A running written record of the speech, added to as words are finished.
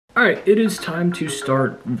Alright, it is time to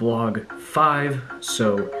start vlog 5,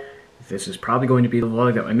 so this is probably going to be the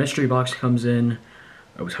vlog that my mystery box comes in.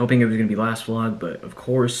 I was hoping it was going to be last vlog, but of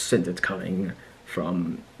course, since it's coming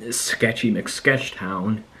from sketchy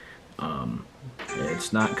McSketchtown,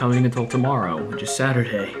 it's not coming until tomorrow, which is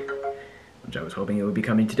Saturday, which I was hoping it would be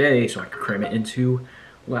coming today so I could cram it into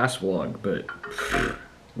last vlog, but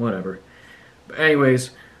whatever. But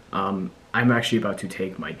anyways, I'm actually about to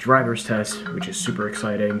take my driver's test, which is super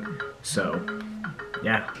exciting. So,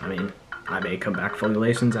 yeah, I mean, I may come back fully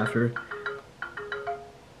licensed after...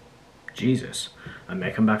 Jesus. I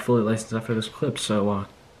may come back fully licensed after this clip, so,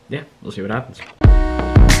 yeah, we'll see what happens.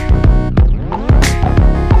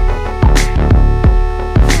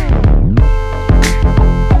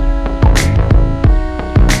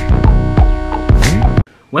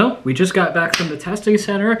 Well, we just got back from the testing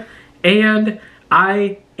center, and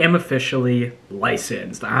I am officially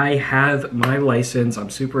licensed. I have my license. I'm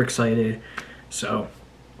super excited. So,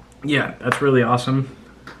 yeah, that's really awesome.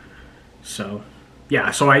 So,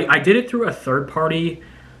 yeah, so I did it through a third-party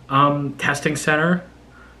testing center.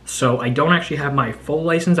 So I don't actually have my full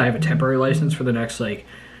license. I have a temporary license for the next, like,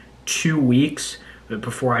 2 weeks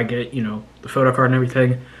before I get, you know, the photo card and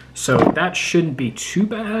everything. So that shouldn't be too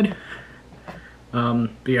bad. But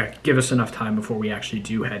yeah, give us enough time before we actually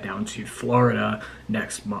do head down to Florida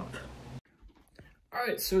next month.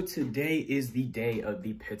 Alright, so today is the day of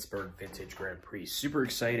the Pittsburgh Vintage Grand Prix. Super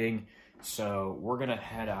exciting. So we're gonna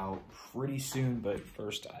head out pretty soon, but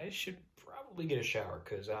first I should probably get a shower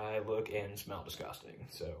because I look and smell disgusting.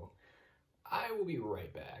 So I will be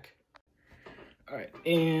right back. Alright,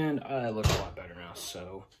 and I look a lot better now,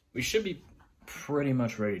 so we should be pretty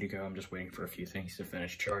much ready to go. I'm just waiting for a few things to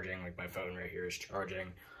finish charging. Like my phone right here is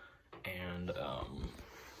charging, and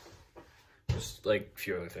just like a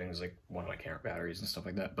few other things, like one of my camera batteries and stuff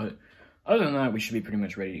like that. But other than that, we should be pretty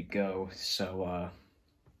much ready to go. So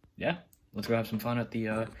yeah, let's go have some fun at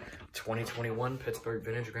the 2021 Pittsburgh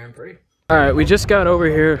Vintage Grand Prix. All right, we just got over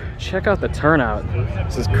here. Check out the turnout.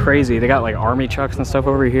 This is crazy. They got like army trucks and stuff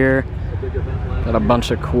over here. Got a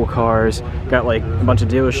bunch of cool cars. Got like a bunch of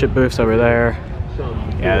dealership booths over there.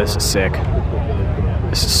 Yeah, this is sick.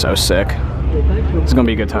 This is so sick. It's gonna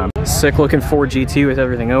be a good time. Sick looking Ford GT with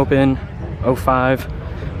everything open. 05.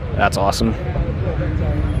 That's awesome.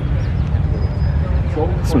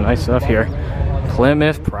 Some nice stuff here.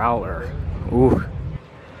 Plymouth Prowler. Ooh.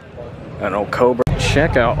 An old Cobra.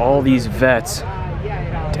 Check out all these vets.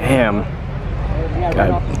 Damn.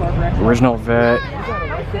 Got original vet.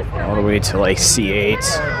 All the way to like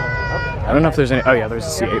C8s. I don't know if there's any. Oh yeah, there's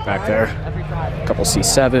a C8 back there. A couple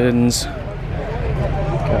C7s.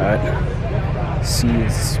 Got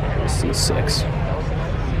C6.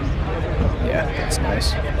 Yeah, that's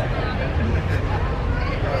nice.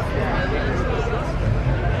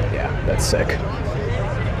 Yeah, that's sick.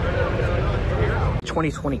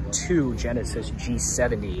 2022 Genesis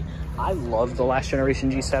G70. I love the last generation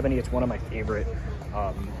G70. It's one of my favorite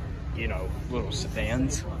you know, little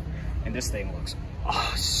sedans, and this thing looks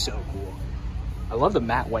so cool. I love the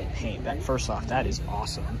matte white paint. That, first off, that is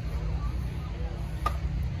awesome.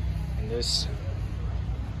 And this,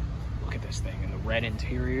 look at this thing in the red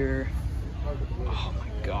interior. Oh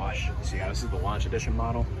my gosh. See how this is the launch edition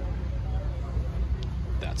model?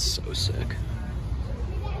 That's so sick.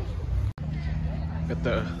 Got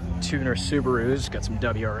the tuner Subarus, got some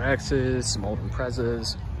WRXs, some old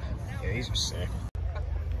Imprezas. Yeah, these are sick.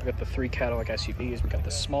 We got the 3 Cadillac SUVs. We got the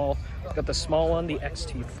small one, the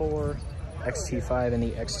XT4, XT5, and the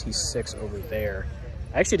XT6 over there.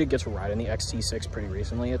 I actually did get to ride in the XT6 pretty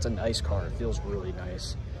recently. It's a nice car. It feels really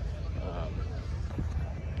nice.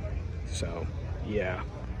 So, yeah.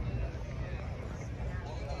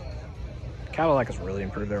 Cadillac has really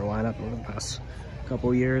improved their lineup over the past couple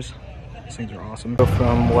of years. These things are awesome. Go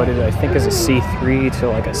from what I think is a C3 to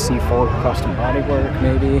like a C4 custom bodywork,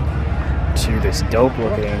 maybe, to this dope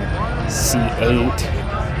looking C8,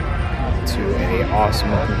 to a awesome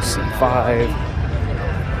looking C5.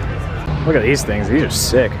 Look at these things, these are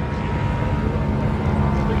sick.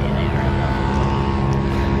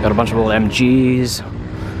 Got a bunch of old MGs.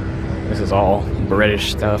 This is all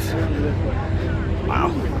British stuff.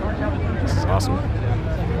 Wow, this is awesome.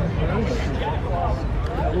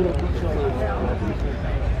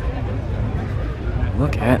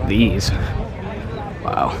 Look at these.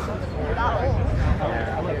 Wow.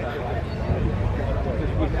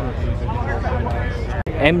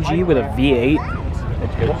 MG with a V8.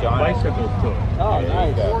 Oh,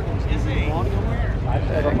 nice.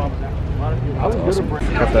 That's awesome.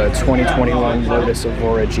 Got the 2021 Lotus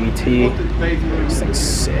Evora GT. This thing's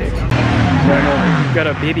sick. Got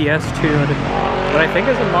a BBS tuned what I think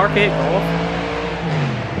is a Mark 8 Golf.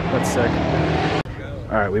 That's sick.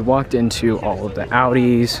 Alright, we walked into all of the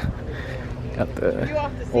Audis. Got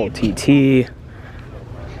the old TT,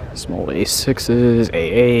 small A6s,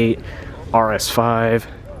 A8, RS5.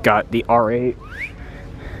 Got the R8.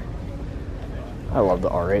 I love the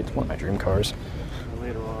R8, it's one of my dream cars.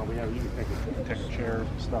 Later on, we have you can take a chair,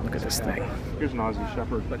 stuff. Look at this thing. Here's an Aussie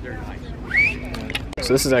Shepherd, but they're nice.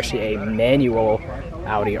 So this is actually a manual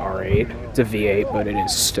Audi R8. It's a V8, but it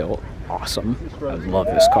is still awesome. I love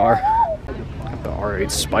this car. The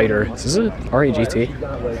R8 Spider. Is this an R8 GT?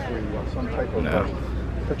 No.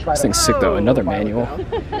 This thing's sick though. Another manual.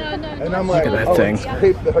 And I'm Look like, at that thing.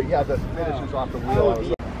 Yeah, the finish is off the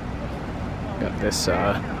wheel. Got this,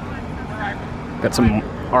 got some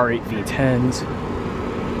R8 V10s.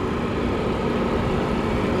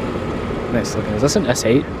 Nice looking. Is this an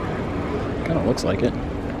S8? Kind of looks like it.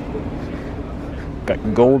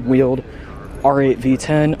 Got gold wheeled R8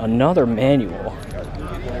 V10, another manual.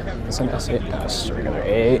 Is an S8? No, it's a regular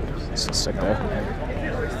A8. This is sick though.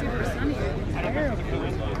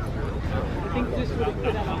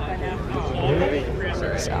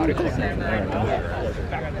 It's Audi Club.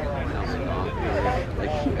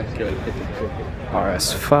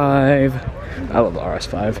 RS5. I love the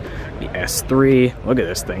RS5. The S3. Look at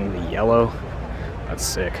this thing, the yellow. That's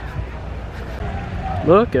sick.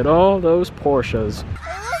 Look at all those Porsches.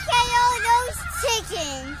 Look at all those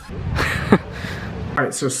chickens.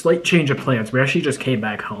 Alright, so slight change of plans. We actually just came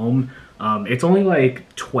back home. It's only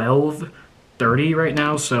like 12:30 right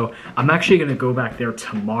now, so I'm actually going to go back there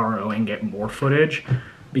tomorrow and get more footage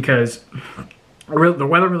because the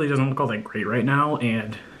weather really doesn't look all that great right now,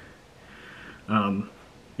 and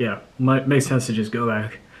yeah, makes sense to just go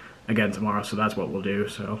back again tomorrow, so that's what we'll do,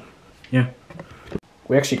 so yeah.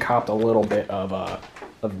 We actually copped a little bit of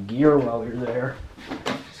gear while we were there,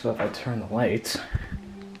 so if I turn the lights,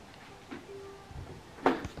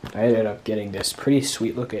 I ended up getting this pretty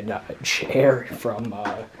sweet looking chair from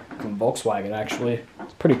Volkswagen actually.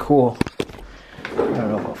 It's pretty cool. I don't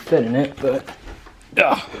know if I'll fit in it, but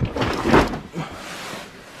that's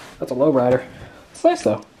a lowrider. It's nice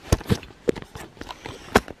though.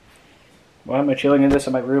 Why am I chilling in this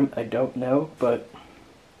in my room? I don't know, but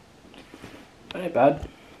it ain't bad.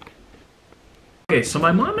 Okay, so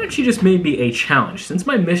my mom actually just made me a challenge. Since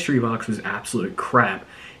my mystery box was absolute crap,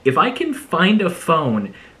 if I can find a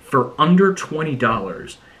phone for under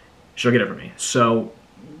 $20, she'll get it for me. So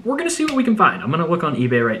we're gonna see what we can find. I'm gonna look on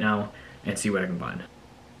eBay right now and see what I can find.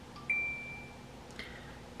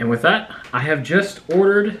 And with that, I have just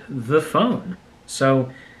ordered the phone.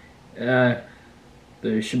 So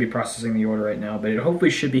they should be processing the order right now, but it hopefully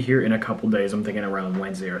should be here in a couple days. I'm thinking around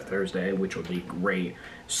Wednesday or Thursday, which will be great.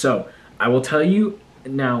 So I will tell you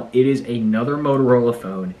now, it is another Motorola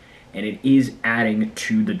phone, and it is adding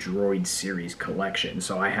to the Droid series collection.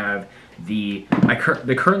 So I have the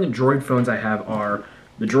current Droid phones I have are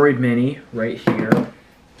the Droid Mini right here.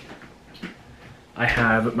 I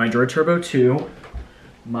have my Droid Turbo 2,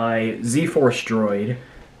 my Z-Force Droid,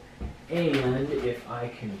 and if I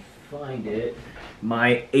can find it,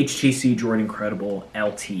 my HTC Droid Incredible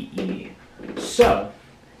LTE. So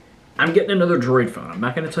I'm getting another Droid phone. I'm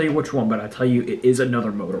not going to tell you which one, but I'll tell you it is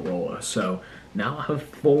another Motorola. So now I have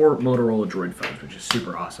 4 Motorola Droid phones, which is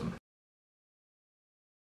super awesome.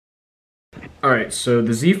 Alright, so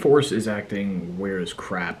the Z-Force is acting weird as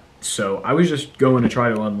crap. So I was just going to try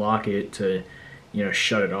to unlock it to, you know,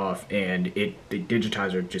 shut it off, and the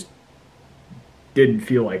digitizer just didn't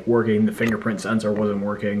feel like working. The fingerprint sensor wasn't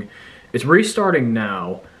working. It's restarting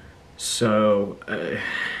now, so I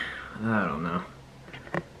don't know.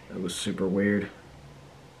 That was super weird.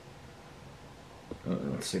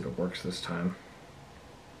 Let's see if it works this time.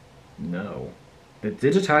 No. The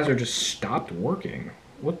digitizer just stopped working.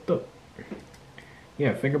 What the?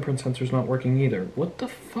 Yeah, fingerprint sensor's not working either. What the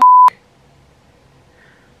fuck?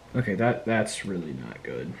 Okay, that's really not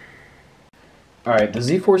good. Alright, the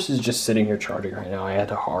Z-Force is just sitting here charging right now. I had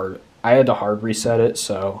to hard reset it,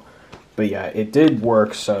 so, but yeah, it did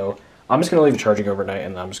work, so I'm just gonna leave it charging overnight,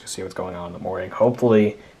 and then I'm just gonna see what's going on in the morning.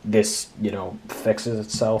 Hopefully this, you know, fixes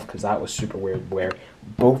itself, because that was super weird where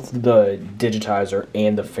both the digitizer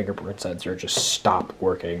and the fingerprint sensor just stopped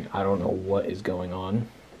working. I don't know what is going on.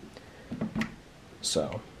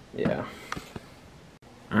 So, yeah.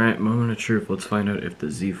 Alright, moment of truth. Let's find out if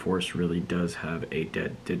the Z-Force really does have a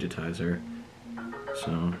dead digitizer.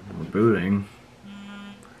 So, we're booting.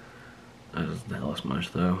 That doesn't tell us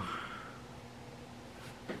much, though.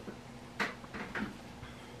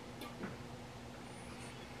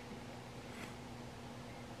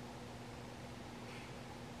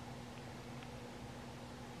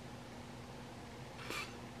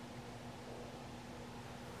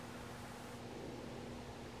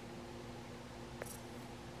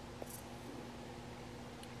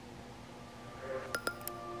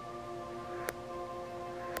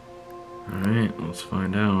 Let's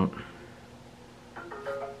find out.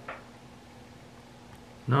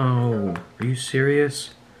 No, are you serious?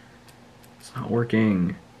 It's not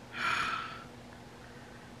working.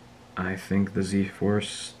 I think the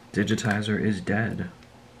Z-Force digitizer is dead.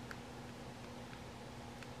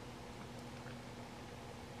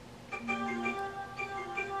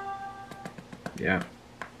 Yeah,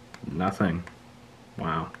 nothing.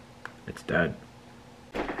 Wow, it's dead.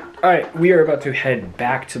 Alright, we are about to head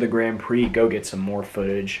back to the Grand Prix, go get some more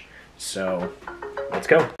footage. So, let's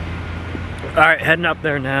go. Alright, heading up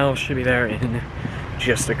there now. Should be there in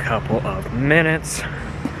just a couple of minutes.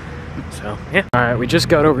 So, yeah. Alright, we just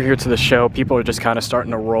got over here to the show. People are just kind of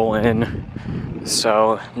starting to roll in.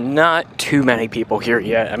 So, not too many people here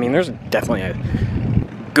yet. I mean, there's definitely a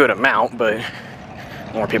good amount, but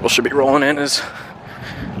more people should be rolling in as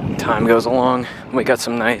time goes along. We got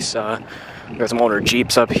some nice, got some older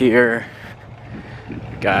Jeeps up here.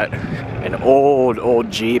 Got an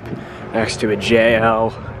old Jeep next to a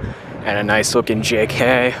JL and a nice looking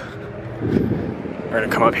JK. We're gonna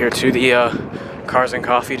come up here to the Cars and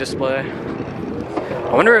Coffee display.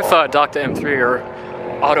 I wonder if Dr. M3 or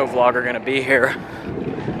Auto Vlog are gonna be here.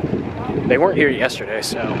 They weren't here yesterday,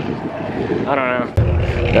 so I don't know.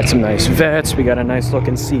 Got some nice vets. We got a nice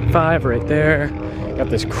looking C5 right there. Got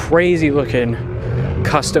this crazy looking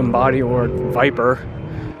custom bodywork Viper.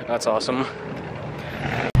 That's awesome.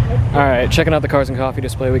 Alright, checking out the Cars and Coffee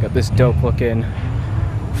display. We got this dope looking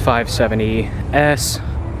 570S.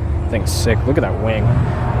 Thing's sick. Look at that wing.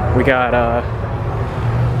 We got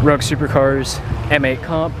Rogue Supercars M8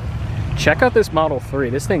 comp. Check out this Model 3.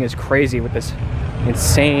 This thing is crazy with this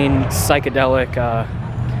insane psychedelic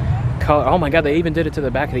color. Oh my god, they even did it to the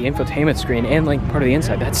back of the infotainment screen and like part of the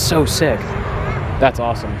inside. That's so sick. That's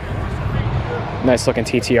awesome. Nice looking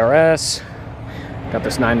TTRS. Got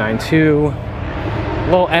this 992.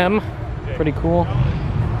 Little M. Pretty cool.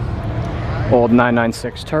 Old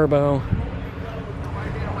 996 turbo.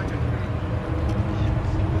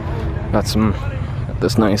 Got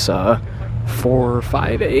this nice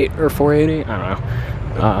 458 or 480. I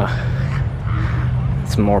don't know.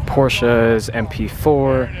 Some more Porsches,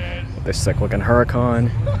 MP4, this sick looking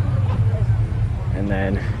Huracan. And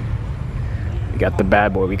then we got the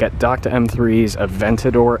bad boy. We got Dr. M3's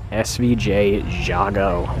Aventador SVJ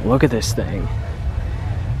Jago. Look at this thing.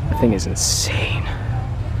 That thing is insane.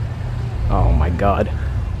 Oh my god.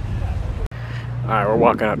 Alright, we're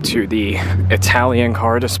walking up to the Italian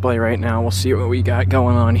car display right now. We'll see what we got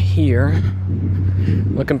going on here.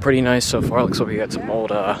 Looking pretty nice so far. Looks like we got some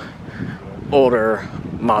older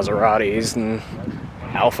Maseratis and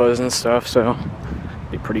Alphas and stuff, so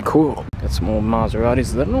be pretty cool. Got some old Maseratis.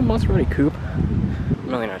 Is that an old Maserati coupe? I'm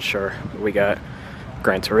really not sure. We got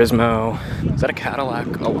Gran Turismo. Is that a Cadillac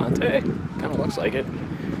Alante? Kind of looks like it.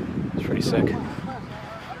 It's pretty sick.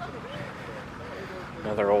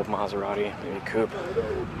 Another old Maserati, maybe coupe.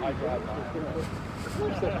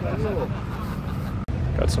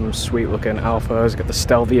 Got some sweet looking Alphas. Got the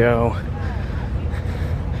Stelvio.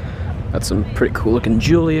 Got some pretty cool looking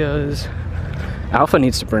Giulias. Alpha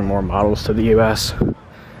needs to bring more models to the US.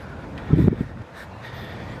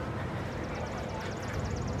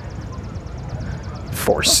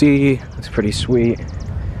 C, it's pretty sweet.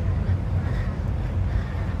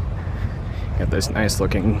 Got this nice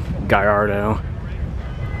looking Gallardo.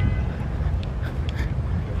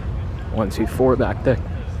 124 back there.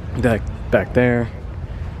 Back there.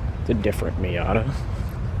 It's a different Miata.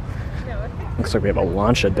 Looks like we have a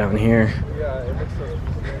Lancia down here.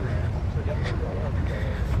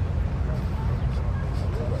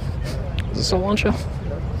 Is this a Lancia?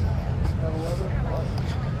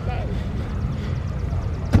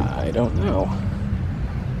 I don't know.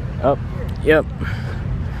 Oh, yep.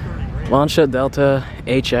 Lancia Delta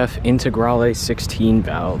HF Integrale 16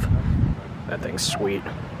 valve. That thing's sweet.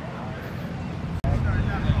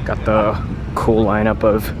 Got the cool lineup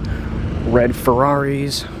of red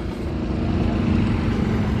Ferraris.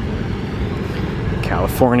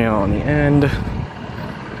 California on the end.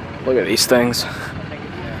 Look at these things.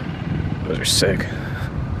 Those are sick.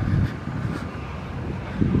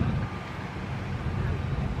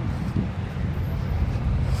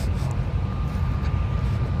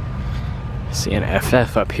 See an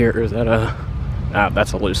FF up here, or is that a... Ah,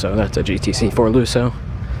 that's a Lusso. That's a GTC4 Lusso.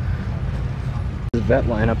 There's a vet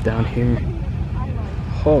lineup down here.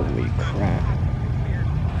 Holy crap.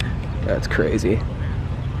 That's crazy.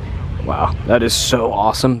 Wow, that is so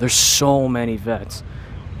awesome. There's so many vets.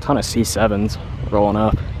 A ton of C7s rolling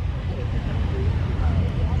up.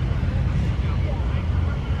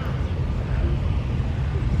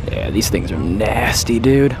 Yeah, these things are nasty,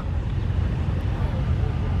 dude.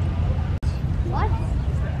 What?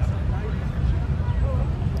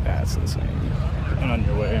 That's insane. I'm on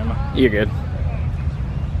your way, Emma. You're good.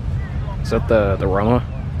 Is that the Roma?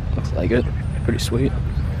 Looks like it. Pretty sweet.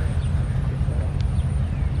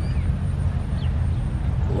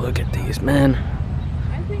 Look at these, man.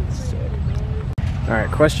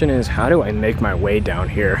 Alright, question is, how do I make my way down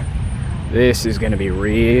here? This is gonna be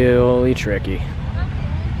really tricky.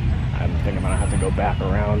 I think I'm gonna have to go back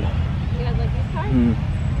around. You guys like this car?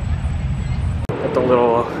 Got the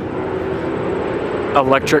little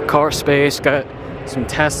electric car space, got some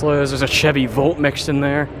Teslas, there's a Chevy Volt mixed in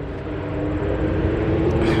there.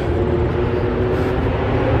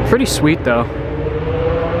 Pretty sweet though.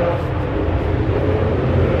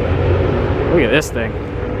 Look at this thing.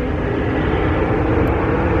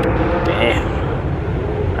 Damn.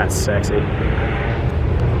 That's sexy.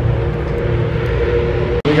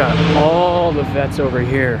 We got all the vets over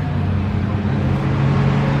here.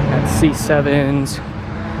 At C7s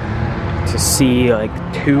to C like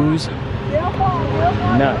 2s.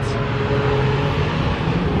 Nuts.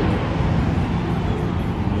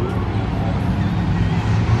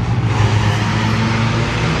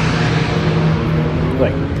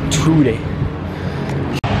 Like 2-day.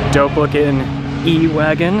 Dope looking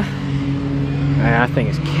E-Wagon. That thing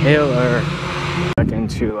is killer. Back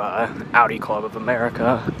into Audi Club of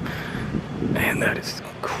America. Man, that is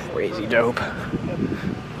crazy dope.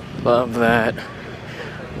 Love that.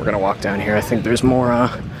 We're gonna walk down here. I think there's more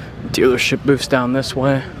dealership booths down this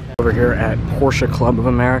way. Over here at Porsche Club of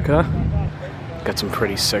America. Got some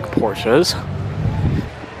pretty sick Porsches.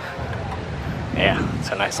 Yeah, it's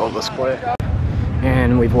a nice little display.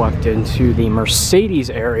 And we've walked into the Mercedes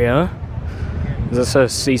area. This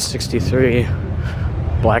says C63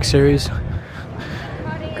 Black Series.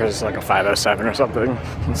 Or is it like a 507 or something?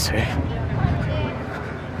 Let's see.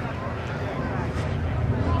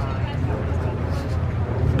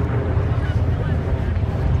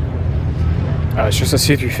 Oh, it's just a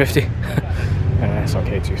C350. It's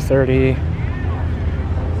okay, 230.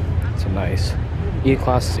 It's a nice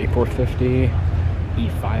E-Class, E450,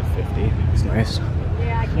 E550. It's nice.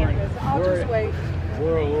 Yeah, I can't miss. I'll just wait.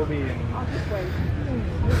 We'll be in. I'll just wait.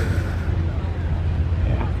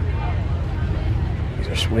 Yeah. These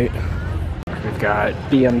are sweet. We've got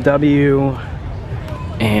BMW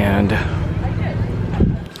and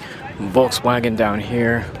Volkswagen down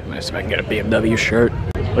here. I'm gonna see if I can get a BMW shirt.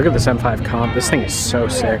 Look at this M5 Comp. This thing is so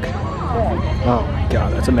sick. Oh my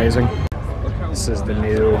god, that's amazing. This is the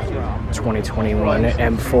new 2021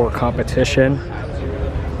 M4 competition.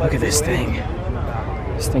 Look at this thing.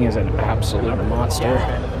 This thing is an absolute monster.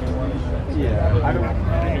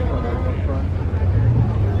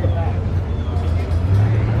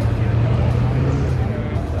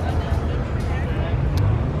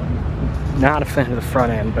 Not a fan of the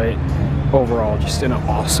front end, but overall just an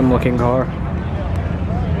awesome looking car.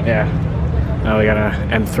 Yeah. Now we got a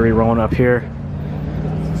M3 rolling up here.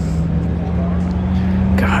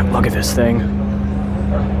 God, look at this thing.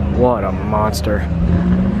 What a monster.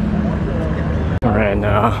 We're in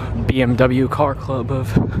BMW Car Club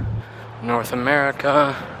of North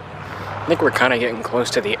America. I think we're kind of getting close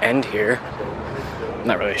to the end here. I'm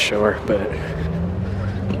not really sure, but...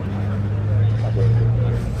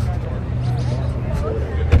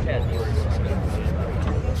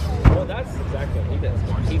 Well, that's exactly what he does.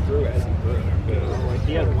 He grew as he grew. Like,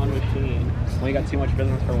 he had one machine. When he got too much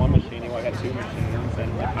business for one machine, he got 2 machines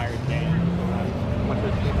and like hired Dan.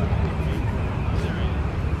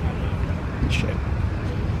 Shit.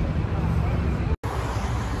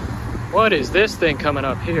 What is this thing coming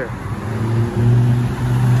up here?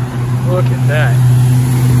 Look at that.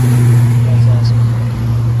 That's awesome.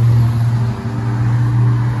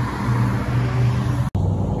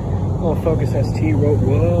 Little Focus ST wrote,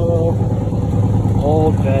 whoa.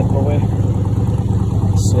 Old bad boy.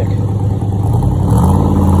 Sick.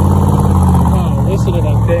 Wow, listen to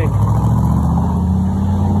that thing.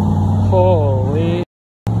 Holy.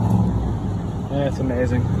 That's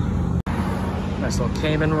amazing. Nice little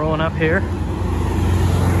Cayman rolling up here.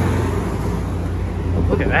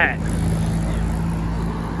 Look at that.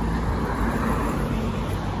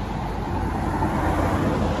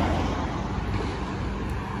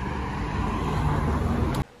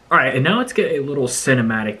 All right, and now let's get a little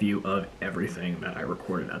cinematic view of everything that I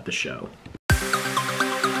recorded at the show.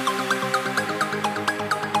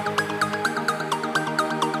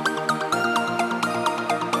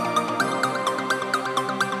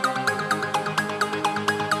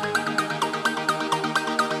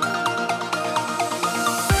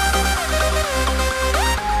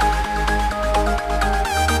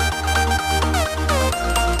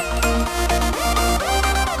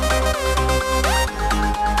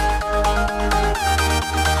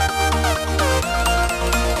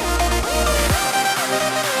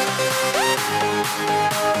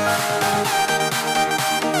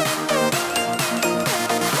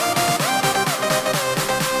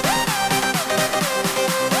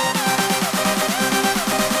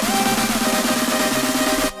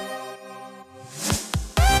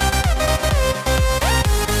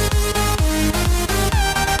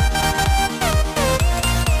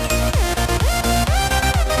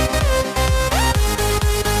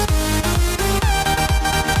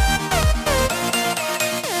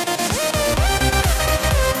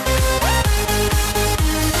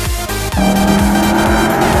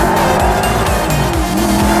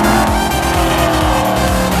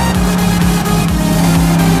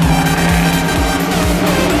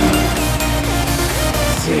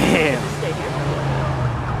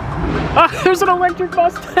 electric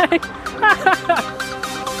Mustang.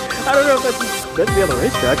 I don't know if that's the other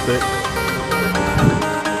racetrack, but.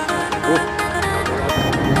 Cool.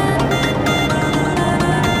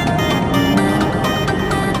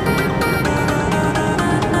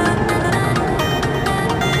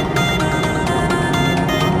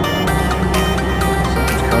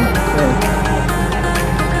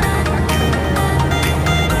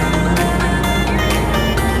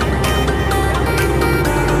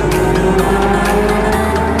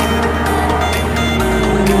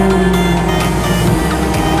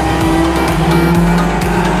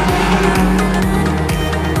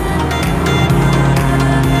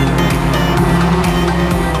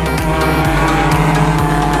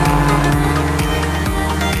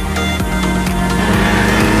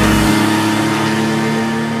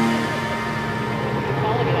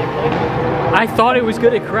 I thought it was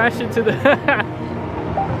gonna crash into the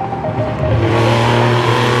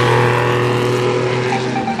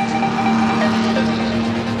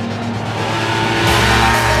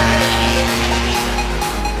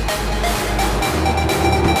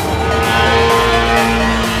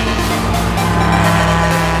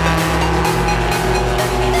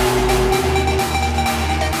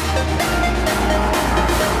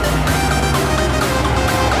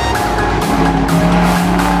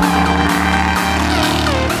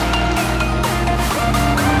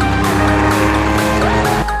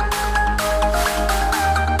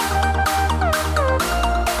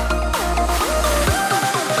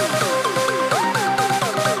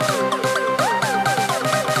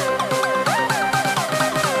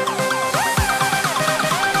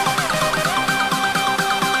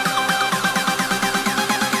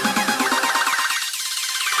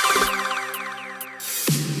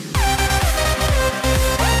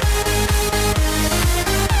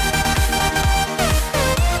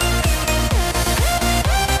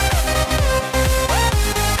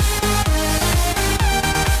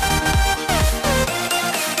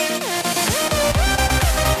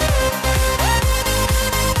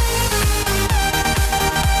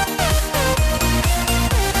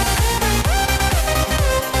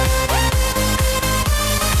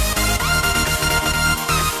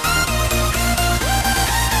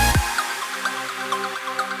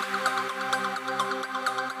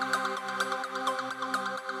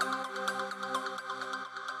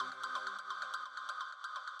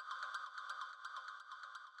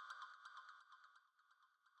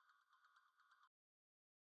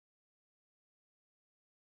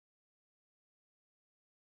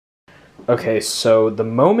Okay, so the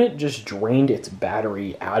Moment just drained its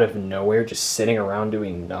battery out of nowhere, just sitting around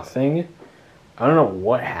doing nothing. I don't know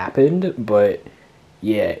what happened, but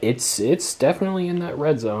yeah, it's definitely in that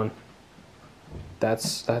red zone.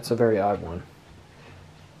 That's a very odd one.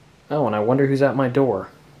 Oh, and I wonder who's at my door.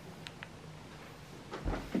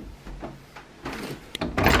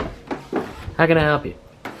 How can I help you?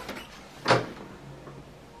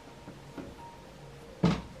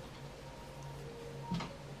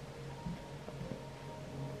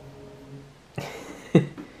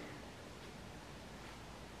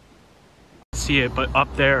 See it, but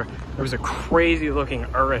up there was a crazy looking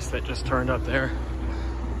Urus that just turned up there.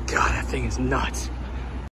 God, that thing is nuts.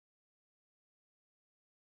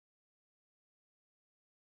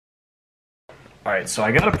 All right, so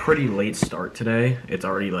I got a pretty late start today. It's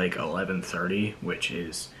already like 11:30, which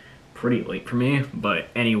is pretty late for me. But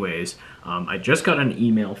anyways, I just got an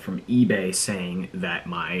email from eBay saying that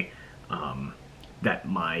my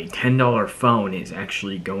 $10 phone is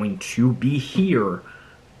actually going to be here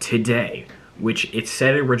today, which it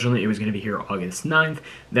said originally it was going to be here August 9th.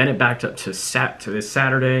 Then it backed up to this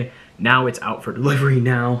Saturday. Now it's out for delivery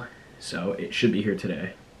now, so it should be here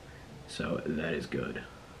today. So that is good.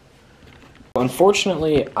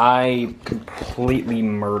 Unfortunately, I completely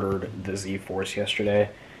murdered the Z-Force yesterday.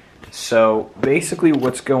 So basically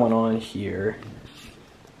what's going on here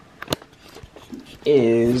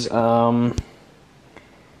is,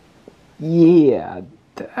 yeah,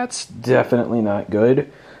 that's definitely not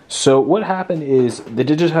good. So what happened is the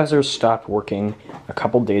digitizer stopped working a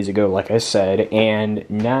couple days ago, like I said, and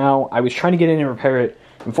now I was trying to get in and repair it.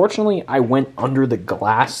 Unfortunately, I went under the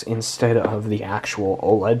glass instead of the actual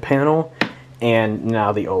OLED panel, and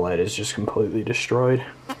now the OLED is just completely destroyed.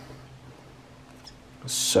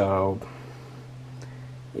 So,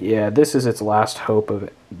 yeah, this is its last hope of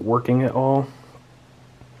it working at all.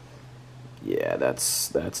 Yeah, that's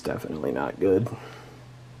definitely not good.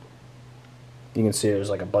 You can see there's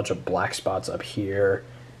like a bunch of black spots up here,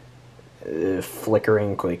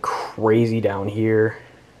 flickering like crazy down here.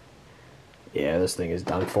 Yeah, this thing is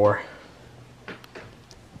done for.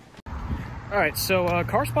 All right, so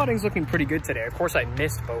car spotting's looking pretty good today. Of course, I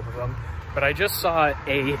missed both of them, but I just saw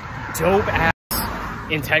a dope-ass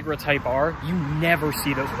Integra Type R. You never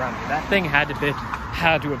see those around here. That thing had to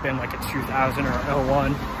have been like a 2000 or a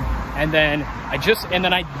 01. And then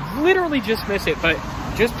I literally just missed it, but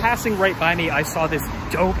just passing right by me, I saw this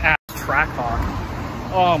dope-ass Trackhawk.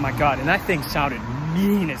 Oh my God, and that thing sounded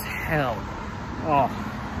mean as hell. Oh,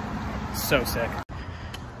 so sick.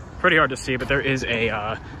 Pretty hard to see, but there is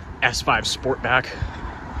a S5 Sportback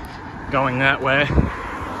going that way.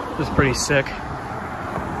 This is pretty sick.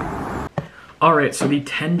 All right, so the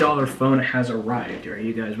 $10 phone has arrived. Are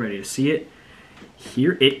you guys ready to see it?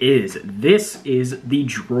 Here it is. This is the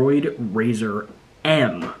Droid Razr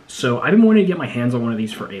M. So I've been wanting to get my hands on one of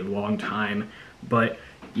these for a long time, but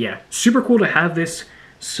yeah, super cool to have this.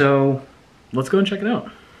 So let's go and check it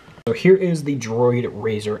out. So here is the Droid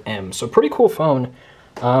Razr M. So pretty cool phone.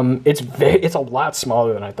 It's a lot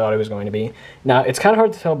smaller than I thought it was going to be. Now, it's kind of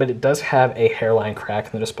hard to tell, but it does have a hairline crack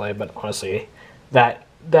in the display, but honestly, that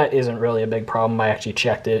isn't really a big problem. I actually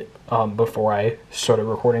checked it before I started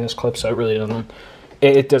recording this clip, so it really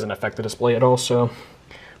doesn't affect the display at all. So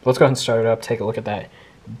let's go ahead and start it up, take a look at that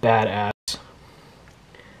badass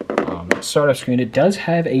startup screen. It does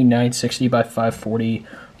have a 960 by 540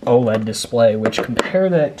 OLED display, which compare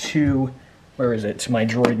that to, where is it, to my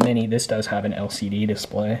Droid Mini. This does have an LCD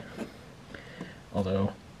display,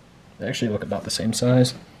 although they actually look about the same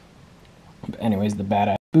size. But anyways, the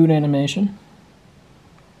badass boot animation.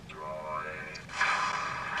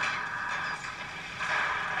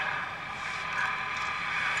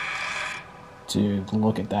 Dude,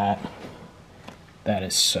 look at that. That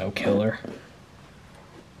is so killer.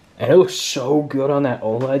 And it looks so good on that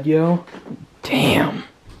OLED, yo. Damn.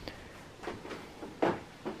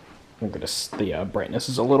 Look at this, the brightness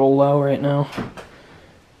is a little low right now.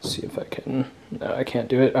 Let's see if I can, no, I can't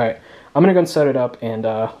do it. All right, I'm gonna go and set it up and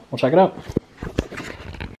we'll check it out.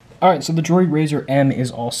 All right, so the Droid Razr M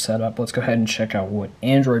is all set up. Let's go ahead and check out what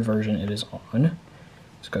Android version it is on.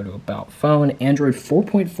 Let's go to About Phone, Android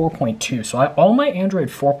 4.4.2. So all my Android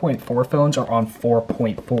 4.4 phones are on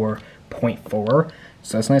 4.4.4.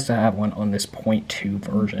 So it's nice to have one on this 0.2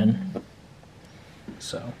 version.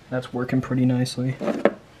 So that's working pretty nicely.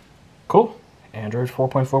 Cool, Android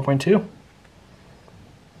 4.4.2.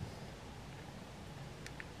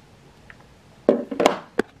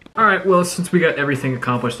 Alright, well, since we got everything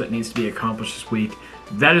accomplished that needs to be accomplished this week,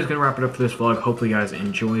 that is going to wrap it up for this vlog. Hopefully you guys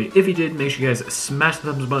enjoyed. If you did, make sure you guys smash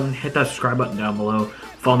the thumbs button, hit that subscribe button down below.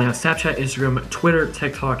 Follow me on Snapchat, Instagram, Twitter,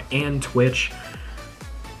 TikTok, and Twitch.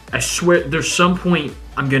 I swear, there's some point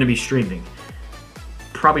I'm going to be streaming.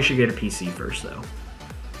 Probably should get a PC first, though.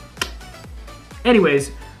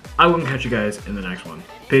 Anyways, I will catch you guys in the next one.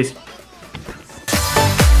 Peace.